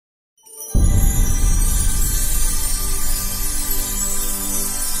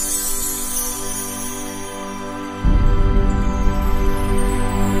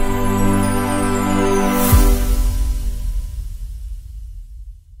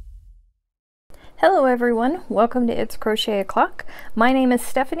Hello everyone, welcome to It's Crochet O'Clock. My name is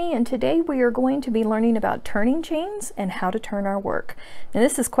Stephanie and today we are going to be learning about turning chains and how to turn our work. Now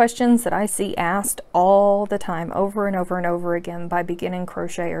this is questions that I see asked all the time, over and over and over again by beginning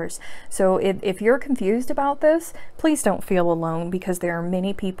crocheters. So if you're confused about this, please don't feel alone because there are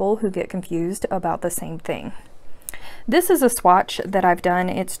many people who get confused about the same thing. This is a swatch that I've done.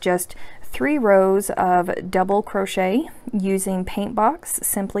 It's just 3 rows of double crochet using Paintbox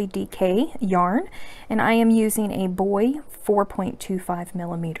Simply DK yarn, and I am using a Boye 4.25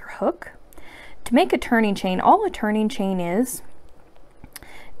 millimeter hook. To make a turning chain, all a turning chain is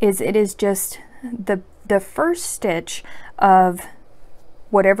it is just the first stitch of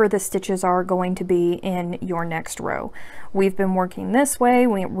whatever the stitches are going to be in your next row. We've been working this way.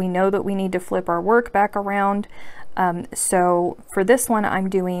 We know that we need to flip our work back around. So for this one, I'm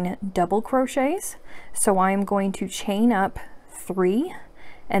doing double crochets. So I'm going to chain up 3,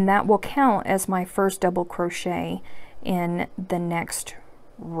 and that will count as my first double crochet in the next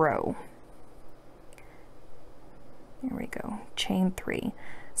row. There we go, chain 3.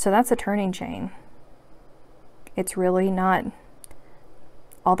 So that's a turning chain. It's really not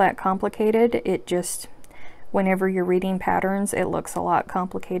all that complicated. It just, whenever you're reading patterns, it looks a lot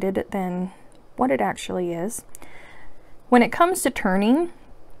complicated than what it actually is. When it comes to turning,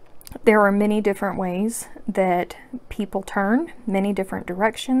 there are many different ways that people turn, many different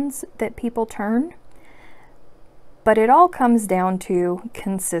directions that people turn, but it all comes down to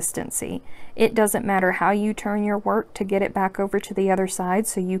consistency. It doesn't matter how you turn your work to get it back over to the other side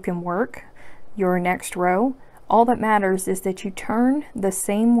so you can work your next row. All that matters is that you turn the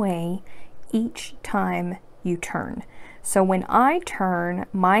same way each time you turn. So when I turn,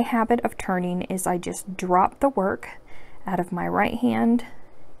 my habit of turning is I just drop the work out of my right hand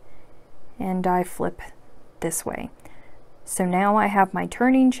and I flip this way. So now I have my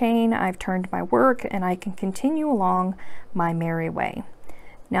turning chain, I've turned my work, and I can continue along my merry way.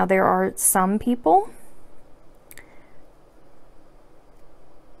 Now there are some people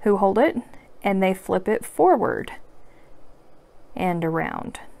who hold it and they flip it forward and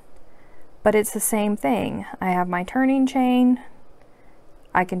around. But it's the same thing. I have my turning chain,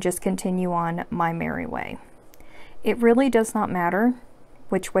 I can just continue on my merry way. It really does not matter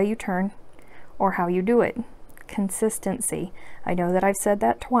which way you turn or how you do it. Consistency. I know that I've said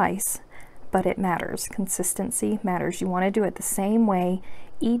that twice, but it matters. Consistency matters. You want to do it the same way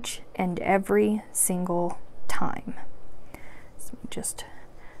each and every single time. So just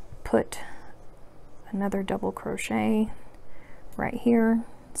put another double crochet right here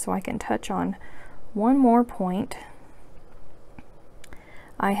so I can touch on one more point.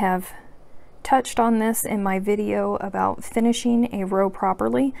 I have touched on this in my video about finishing a row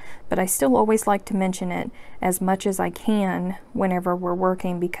properly, but I still always like to mention it as much as I can whenever we're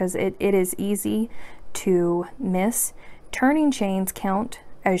working because it is easy to miss. Turning chains count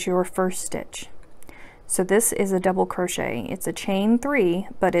as your first stitch. So this is a double crochet. It's a chain 3,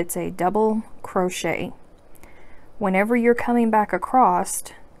 but it's a double crochet. Whenever you're coming back across,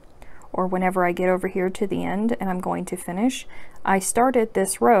 or whenever I get over here to the end and I'm going to finish, I started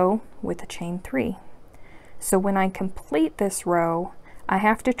this row with a chain 3. So when I complete this row, I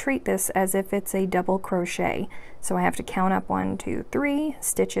have to treat this as if it's a double crochet. So I have to count up 1, 2, 3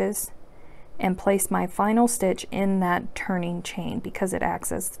 stitches and place my final stitch in that turning chain because it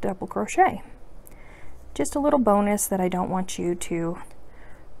acts as the double crochet. Just a little bonus that I don't want you to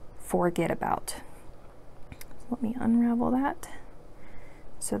forget about. Let me unravel that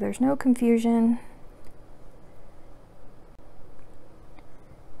so there's no confusion.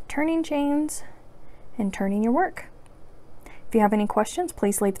 Turning chains and turning your work. If you have any questions,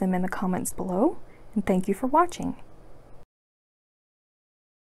 please leave them in the comments below, and thank you for watching.